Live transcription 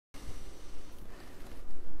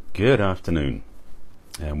Good afternoon,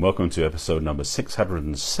 and welcome to episode number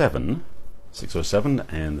 607,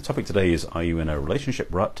 and the topic today is, are you in a relationship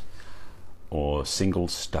rut or single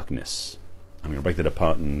stuckness? I'm going to break that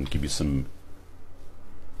apart and give you some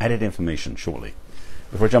added information shortly.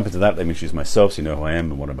 Before I jump into that, let me introduce myself so you know who I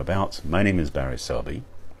am and what I'm about. My name is Barry Selby.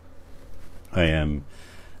 I am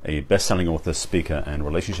a best-selling author, speaker, and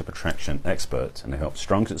relationship attraction expert, and I help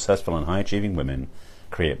strong, successful, and high-achieving women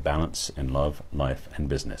create balance in love, life, and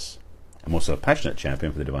business. I'm also a passionate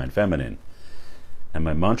champion for the divine feminine. And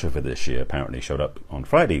my mantra for this year apparently showed up on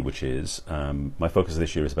Friday, which is my focus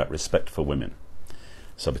this year is about respect for women.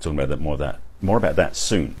 So I'll be talking about that more about that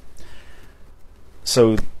soon.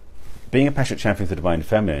 So, being a passionate champion for the divine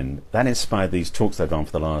feminine, that inspired these talks I've done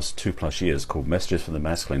for the last 2+ years called Messages from the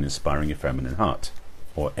Masculine Inspiring Your Feminine Heart,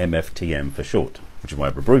 or MFTM for short, which is why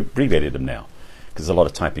I've abbreviated them now, because there's a lot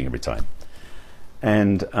of typing every time.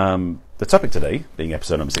 And the topic today, being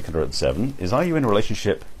episode number 607, is, are you in a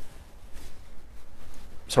relationship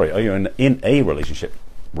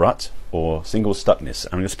rut or single stuckness?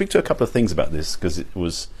 I'm going to speak to a couple of things about this because it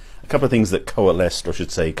was a couple of things that coalesced, or I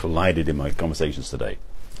should say collided, in my conversations today.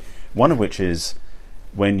 One of which is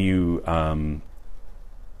when you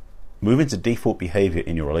move into default behavior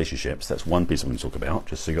in your relationships. That's one piece I'm going to talk about,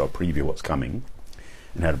 just so you got a preview of what's coming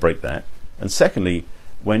and how to break that. And secondly,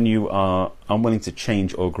 when you are unwilling to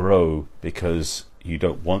change or grow because you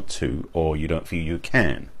don't want to or you don't feel you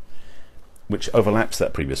can, which overlaps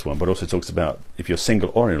that previous one, but also talks about if you're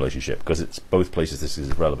single or in a relationship, because it's both places this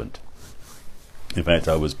is relevant. In fact,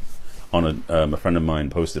 I was on a friend of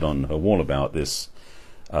mine posted on her wall about this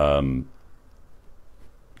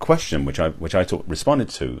question, which I responded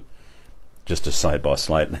to, just to sidebar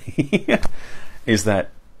slightly, is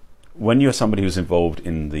that when you're somebody who's involved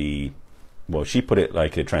in the, well, she put it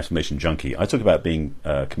like a transformation junkie. I talk about being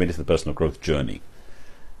committed to the personal growth journey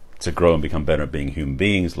to grow and become better at being human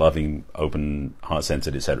beings, loving, open,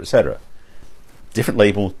 heart-centered, etc., etc. Different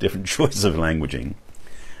label, different choices of languaging.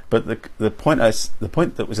 But the point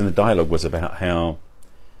that was in the dialogue was about how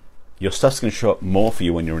your stuff's going to show up more for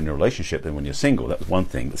you when you're in a relationship than when you're single. That was one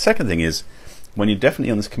thing. The second thing is, when you're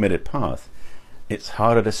definitely on this committed path, it's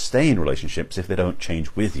harder to stay in relationships if they don't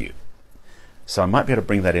change with you. So I might be able to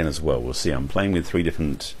bring that in as well. We'll see. I'm playing with 3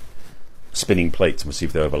 different spinning plates, and we'll see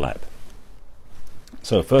if they overlap.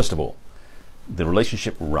 So first of all, the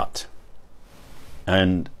relationship rut.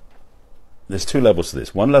 And there's 2 levels to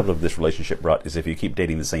this. One level of this relationship rut is if you keep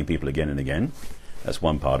dating the same people again and again. That's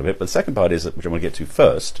one part of it. But the second part is, which I want to get to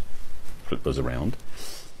first, flip those around,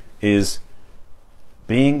 is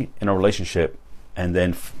being in a relationship and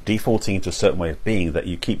then defaulting into a certain way of being that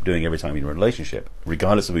you keep doing every time you're in a relationship,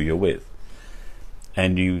 regardless of who you're with.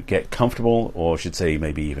 And you get comfortable, or I should say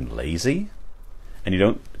maybe even lazy, and you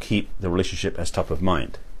don't keep the relationship as top of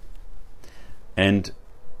mind. And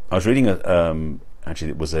I was reading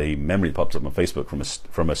actually it was a memory that popped up on Facebook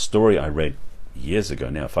from a story I read years ago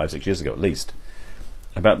now, 5-6 years ago at least,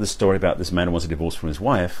 about this story about this man who wants a divorce from his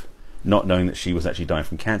wife, not knowing that she was actually dying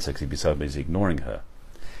from cancer because he'd be so busy ignoring her.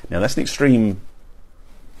 Now that's an extreme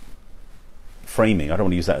framing. I don't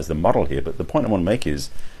want to use that as the model here, but the point I want to make is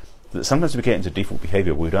that sometimes we get into default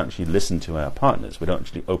behavior where we don't actually listen to our partners, we don't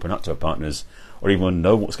actually open up to our partners or even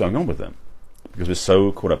know what's going on with them, because we're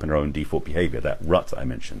so caught up in our own default behavior, that rut that I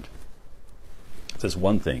mentioned. So that's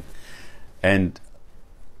one thing. And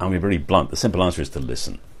I'm going to be really blunt. The simple answer is to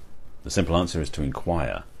listen. The simple answer is to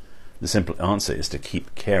inquire. The simple answer is to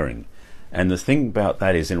keep caring. And the thing about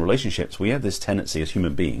that is, in relationships, we have this tendency as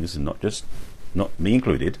human beings, and not me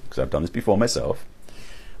included, because I've done this before myself,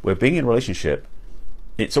 where being in a relationship,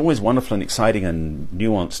 it's always wonderful and exciting and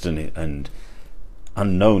nuanced and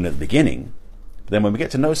unknown at the beginning. But then when we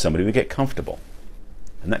get to know somebody, we get comfortable.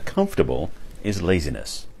 And that comfortable is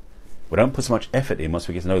laziness. We don't put so much effort in once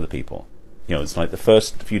we get to know the people. You know, it's like the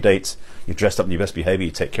first few dates, you're dressed up in your best behavior,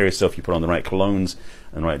 you take care of yourself, you put on the right colognes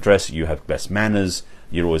and the right dress, you have best manners,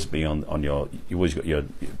 you always got your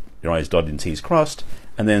I's dotted and T's crossed,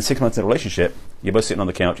 and then 6 months in a relationship, you're both sitting on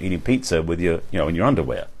the couch eating pizza with in your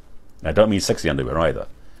underwear. I don't mean sexy underwear either,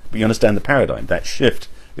 but you understand the paradigm, that shift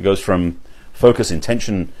that goes from focus,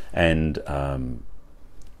 intention, and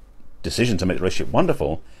decision to make the relationship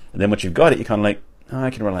wonderful, and then once you've got it, you're kind of like, I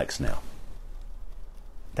can relax now.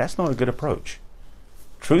 That's not a good approach.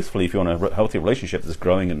 Truthfully, if you want a healthy relationship that's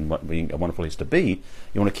growing and being a wonderful place to be,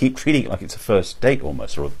 you want to keep treating it like it's a first date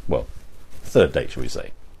almost, or, well, third date, shall we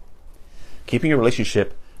say. Keeping a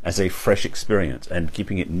relationship as a fresh experience and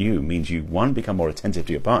keeping it new means you, 1, become more attentive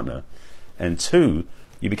to your partner, and 2,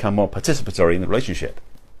 you become more participatory in the relationship.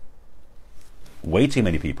 Way too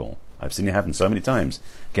many people, I've seen it happen so many times.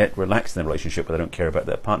 Get relaxed in a relationship where they don't care about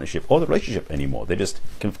their partnership or the relationship anymore. They're just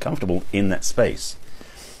comfortable in that space.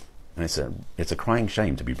 And it's a crying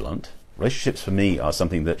shame, to be blunt. Relationships for me are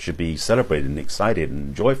something that should be celebrated and excited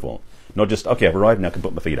and joyful. Not just, okay, I've arrived now, I can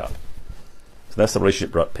put my feet up. So that's the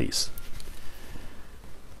relationship rut piece.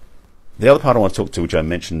 The other part I want to talk to, which I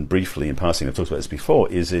mentioned briefly in passing, I've talked about this before,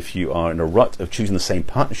 is if you are in a rut of choosing the same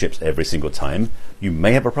partnerships every single time, you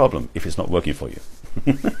may have a problem if it's not working for you.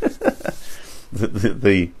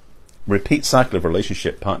 the repeat cycle of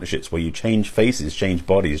relationship partnerships where you change faces, change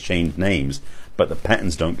bodies, change names, but the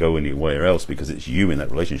patterns don't go anywhere else because it's you in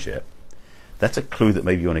that relationship, that's a clue that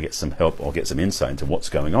maybe you want to get some help or get some insight into what's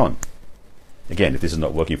going on. Again, if this is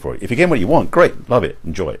not working for you. If you get what you want, great, love it,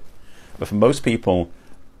 enjoy it. But for most people,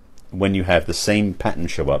 when you have the same pattern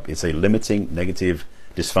show up, it's a limiting, negative,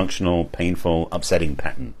 dysfunctional, painful, upsetting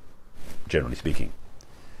pattern, generally speaking,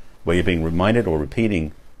 where you're being reminded or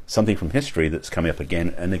repeating something from history that's coming up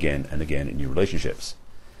again and again and again in your relationships.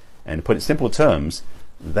 And to put it in simple terms,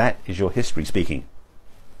 that is your history speaking.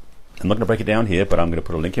 I'm not going to break it down here, but I'm going to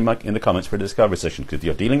put a link in the comments for a discovery session, because if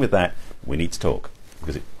you're dealing with that, we need to talk.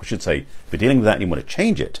 Because I should say, if you're dealing with that and you want to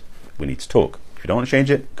change it, we need to talk. If you don't want to change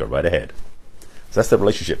it, go right ahead. So that's the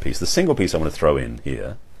relationship piece. The single piece I want to throw in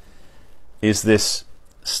here is this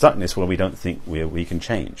stuckness where we don't think we can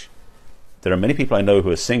change. There are many people I know who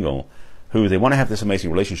are single who they want to have this amazing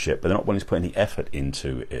relationship, but they're not willing to put any effort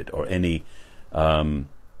into it or any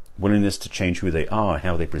willingness to change who they are,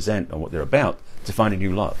 how they present, or what they're about to find a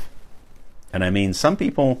new love. And I mean, some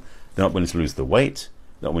people, they're not willing to lose the weight,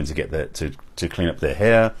 they're not willing to get to clean up their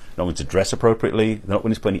hair, they're not willing to dress appropriately, they're not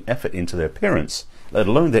willing to put any effort into their appearance, let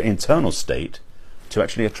alone their internal state, to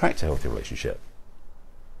actually attract a healthy relationship.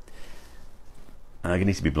 And I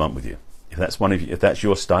need to be blunt with you. If that's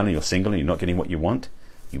your style and you're single and you're not getting what you want,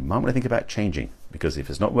 you might want to think about changing, because if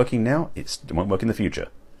it's not working now, it won't work in the future.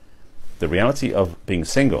 The reality of being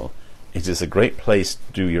single is it's a great place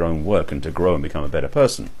to do your own work and to grow and become a better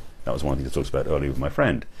person. That was one thing I talked about earlier with my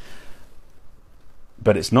friend.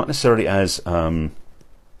 But it's not necessarily as what's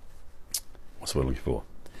the word I'm looking for?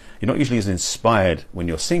 You're not usually as inspired when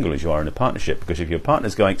you're single as you are in a partnership, because if your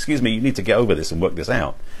partner's going, excuse me, you need to get over this and work this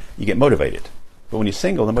out, you get motivated. But when you're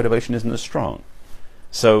single, the motivation isn't as strong.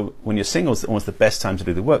 So when you're single, it's almost the best time to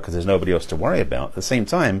do the work because there's nobody else to worry about. At the same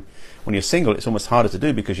time, when you're single, it's almost harder to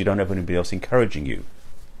do because you don't have anybody else encouraging you.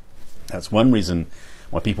 That's one reason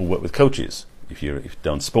why people work with coaches. If you've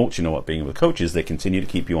done sports, you know what being with coaches, they continue to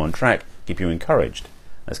keep you on track, keep you encouraged.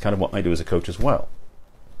 That's kind of what I do as a coach as well.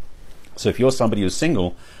 So if you're somebody who's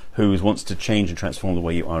single, who wants to change and transform the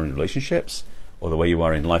way you are in relationships or the way you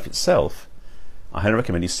are in life itself, I highly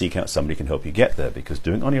recommend you seek out somebody who can help you get there, because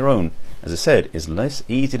doing it on your own, as I said, is less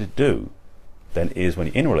easy to do than it is when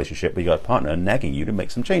you're in a relationship where you've got a partner nagging you to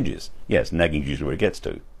make some changes. Yes, nagging is usually where it gets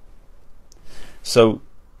to. So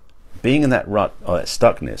being in that rut or that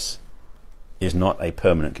stuckness is not a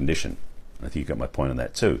permanent condition. I think you got my point on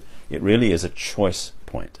that too. It really is a choice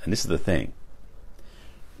point. And this is the thing.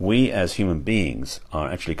 We as human beings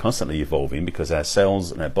are actually constantly evolving because our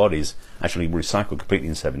cells and our bodies actually recycle completely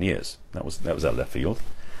in 7 years. That was out left field.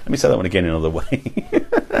 Let me say that one again in another way.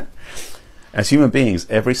 As human beings,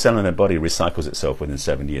 every cell in our body recycles itself within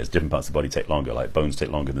 7 years. Different parts of the body take longer, like bones take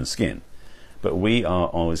longer than skin. But we are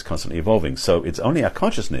always constantly evolving. So it's only our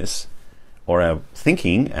consciousness or our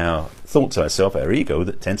thinking, our thoughts, ourself, our ego,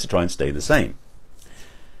 that tends to try and stay the same.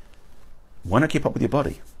 Why not keep up with your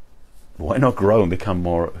body? Why not grow and become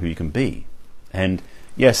more who you can be? And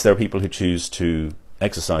yes, there are people who choose to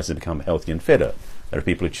exercise and become healthier and fitter. There are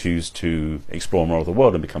people who choose to explore more of the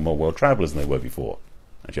world and become more world travelers than they were before.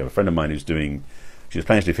 Actually, I have a friend of mine she was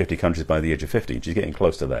planning to do 50 countries by the age of 50. She's getting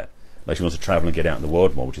close to that. Like, she wants to travel and get out in the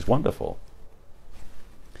world more, which is wonderful.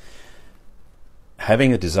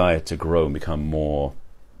 Having a desire to grow and become more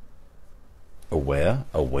aware,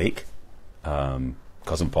 awake,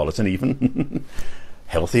 cosmopolitan even,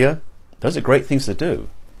 healthier, those are great things to do.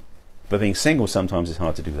 But being single sometimes is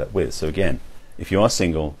hard to do that with. So again, if you are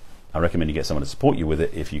single, I recommend you get someone to support you with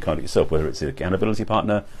it if you can't do it yourself, whether it's an accountability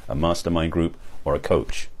partner, a mastermind group, or a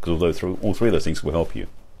coach. Because all three of those things will help you.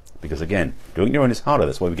 Because again, doing it on your own is harder.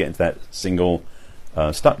 That's why we get into that single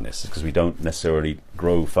stuckness, because we don't necessarily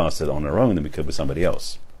grow faster on our own than we could with somebody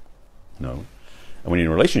else. No. And when you're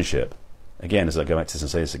in a relationship, again, as I go back to this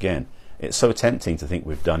and say this again, it's so tempting to think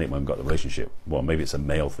we've done it when we've got the relationship. Well, maybe it's a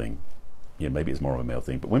male thing. Yeah, maybe it's more of a male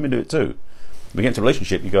thing, but women do it too. We get into a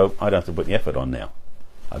relationship, you go, I don't have to put the effort on now.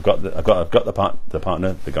 I've got the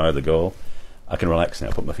partner, the guy or the girl. I can relax now,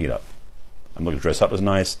 put my feet up. I'm not going to dress up as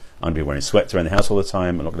nice. I'm going to be wearing sweats around the house all the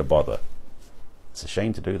time. I'm not going to bother. It's a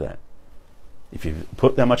shame to do that. If you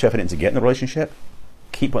put that much effort into getting the relationship,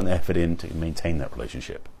 keep putting the effort in to maintain that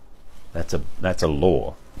relationship. That's a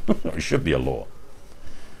law. It should be a law.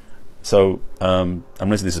 So I'm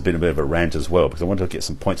realizing this has been a bit of a rant as well, because I wanted to get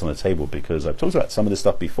some points on the table, because I've talked about some of this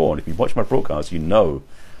stuff before, and if you've watched my broadcast, you know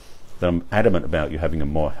that I'm adamant about you having a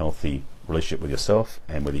more healthy relationship with yourself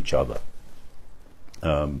and with each other.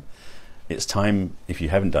 It's time, if you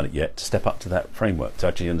haven't done it yet, to step up to that framework, to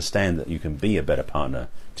actually understand that you can be a better partner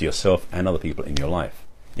to yourself and other people in your life,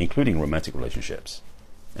 including romantic relationships.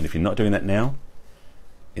 And if you're not doing that now,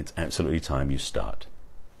 it's absolutely time you start.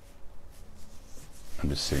 I'm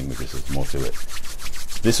just seeing if there's more to it.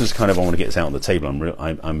 This is kind of, I want to get this out on the table.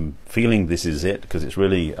 I'm feeling this is it, because it's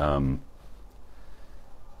really, how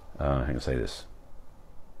can I say this?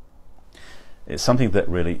 It's something that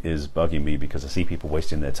really is bugging me, because I see people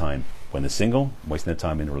wasting their time when they're single, wasting their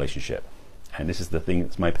time in a relationship. And this is the thing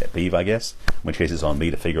that's my pet peeve, I guess, in which case it's on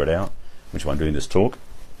me to figure it out, which is why I'm doing this talk.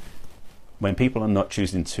 When people are not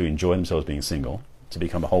choosing to enjoy themselves being single, to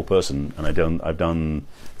become a whole person, and I've done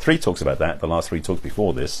 3 talks about that, the last 3 talks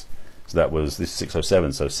before this, so that was, this is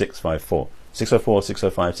 607, so 654, 604,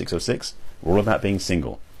 605, 606, we're all about being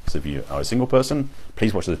single. So if you are a single person,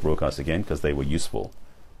 please watch this broadcast again, because they were useful.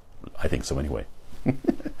 I think so anyway.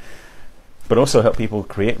 But also help people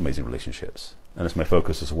create amazing relationships, and that's my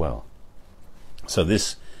focus as well. So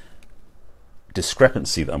this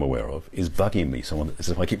discrepancy that I'm aware of is bugging me. So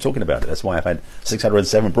I keep talking about it. That's why I've had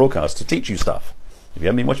 607 broadcasts to teach you stuff. If you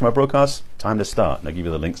haven't been watching my broadcasts, time to start. And I'll give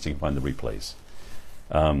you the links so you can find the replays.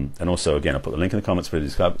 And also, again, I'll put the link in the comments for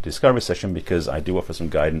the discovery session, because I do offer some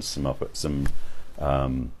guidance, some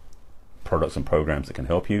products and programs that can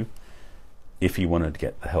help you if you want to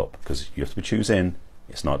get the help, because you have to choose in.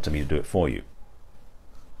 It's not to me to do it for you.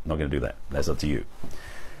 I'm not going to do that. That's up to you.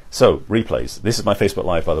 So, replays. This is my Facebook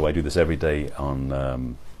Live, by the way. I do this every day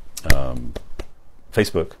on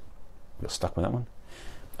Facebook. I got stuck with that one.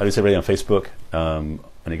 I do this every day on Facebook, and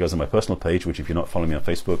it goes on my personal page, which if you're not following me on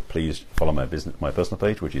Facebook, please follow my personal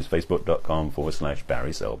page, which is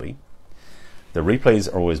facebook.com/Barry Selby. The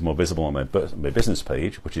replays are always more visible on my business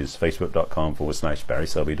page, which is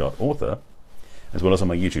facebook.com/BarrySelby.author, as well as on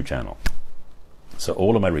my YouTube channel. So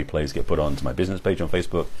all of my replays get put onto my business page on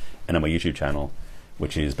Facebook and on my YouTube channel,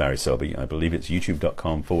 which is Barry Selby. I believe it's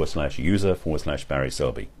youtube.com/user/Barry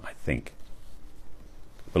Selby, I think.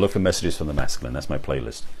 But look for Messages from the Masculine. That's my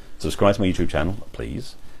playlist. Subscribe to my YouTube channel,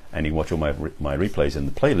 please, and you can watch all my replays in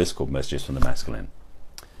the playlist called Messages from the Masculine.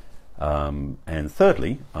 And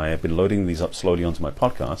thirdly, I have been loading these up slowly onto my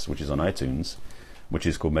podcast, which is on iTunes, which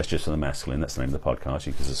is called Messages from the Masculine. That's the name of the podcast.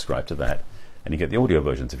 You can subscribe to that, and you get the audio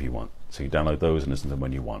versions if you want. So you download those and listen to them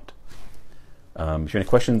when you want. If you have any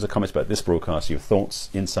questions or comments about this broadcast, your thoughts,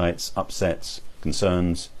 insights, upsets,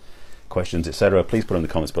 concerns, questions, etc., please put in the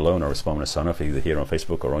comments below, and I'll respond when I sign off, either here on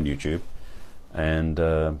Facebook or on YouTube. And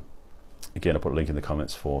again, I'll put a link in the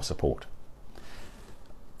comments for support.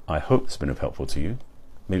 I hope it's been helpful to you.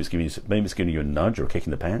 Maybe it's giving you a nudge or a kick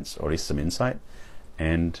in the pants, or at least some insight.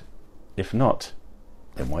 And if not,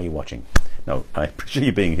 then why are you watching? No, I appreciate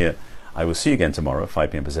you being here. I will see you again tomorrow at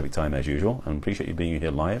 5 p.m. Pacific time as usual, and appreciate you being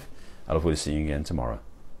here live. I look forward to seeing you again tomorrow.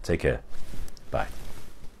 Take care. Bye.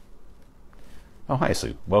 Oh, hi,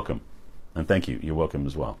 Sue. Welcome. And thank you. You're welcome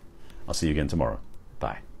as well. I'll see you again tomorrow.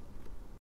 Bye.